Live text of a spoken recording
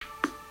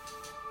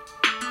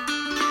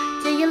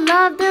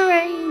love the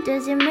rain?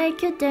 Does it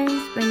make you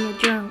dance when you're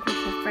drunk with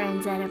your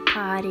friends at a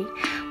party?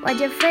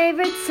 What's your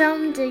favorite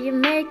song? Do you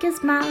make you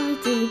smile?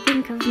 Do you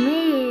think of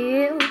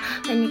me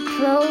when you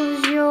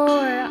close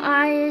your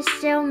eyes?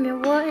 Tell me,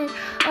 what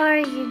are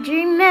you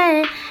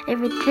dreaming?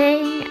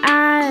 Everything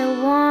I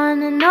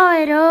wanna know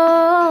it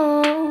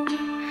all.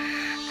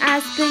 I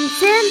spent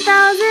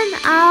 10,000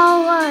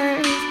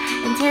 hours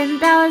and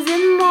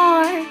 10,000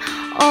 more.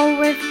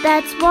 Oh, if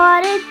that's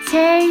what it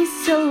takes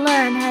to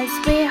learn how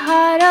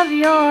sweetheart of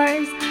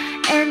yours.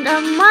 And I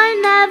might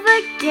never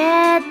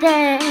get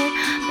there,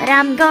 but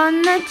I'm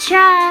gonna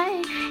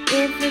try.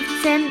 If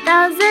it's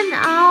 10,000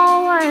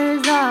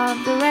 hours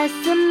of the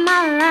rest of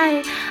my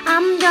life,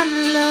 I'm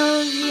gonna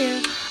love you.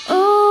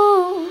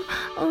 Ooh,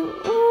 ooh,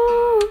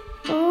 ooh,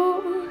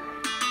 ooh.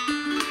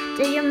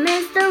 Do you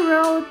miss the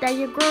road that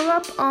you grew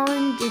up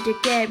on? Did you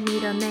get me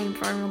the name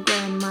from your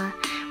grandma?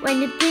 When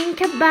you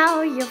think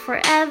about you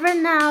forever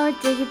now,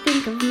 do you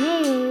think of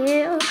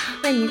me?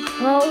 When you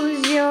close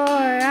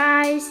your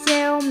eyes,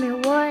 tell me,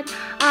 what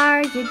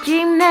are you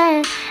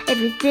dreaming?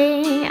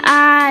 Everything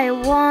I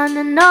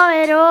wanna know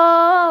it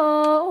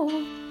all.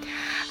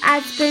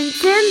 I spent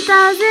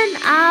 10,000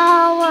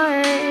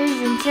 hours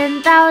and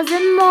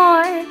 10,000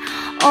 more.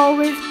 Oh,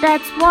 if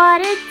that's what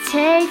it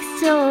takes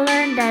to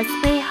learn that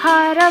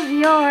sweetheart of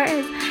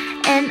yours.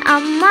 And I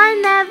might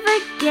never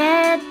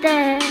get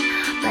there,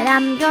 but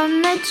I'm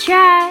gonna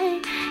try.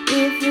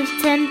 If it's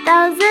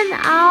 10,000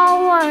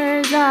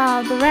 hours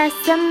of the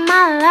rest of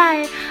my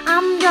life,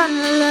 I'm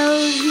gonna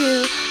love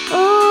you.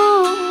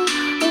 Ooh,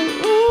 ooh,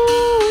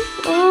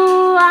 ooh,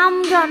 ooh, I'm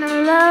gonna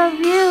love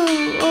you.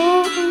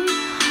 Ooh,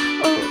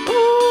 ooh,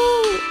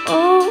 ooh,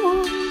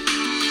 ooh,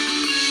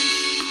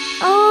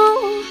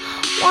 ooh.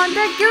 Want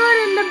the good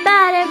and the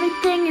bad,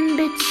 everything in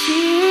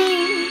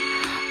between.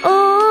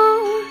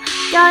 Ooh,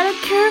 gotta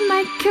curb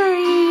my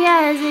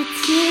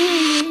curiosity.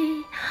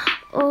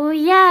 Oh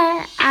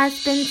yeah, I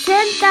spent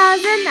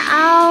 10,000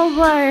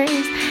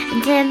 hours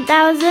and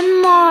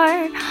 10,000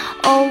 more.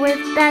 Oh, if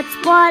that's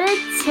what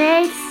it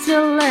takes to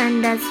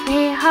learn that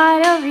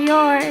sweetheart of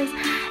yours.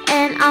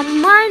 And I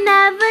might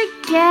never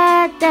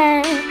get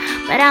there,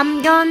 but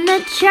I'm gonna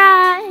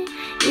try.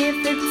 If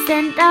it's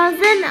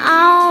 10,000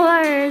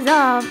 hours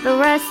of the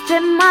rest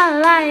of my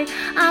life,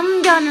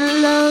 I'm gonna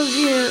love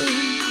you.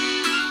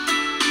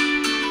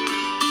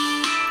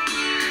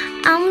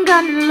 I'm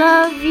gonna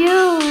love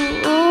you.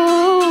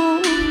 Ooh.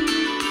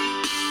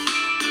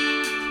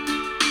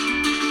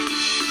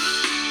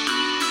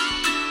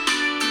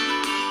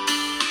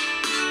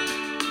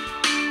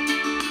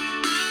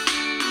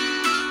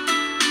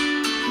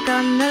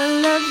 Gonna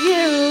love you.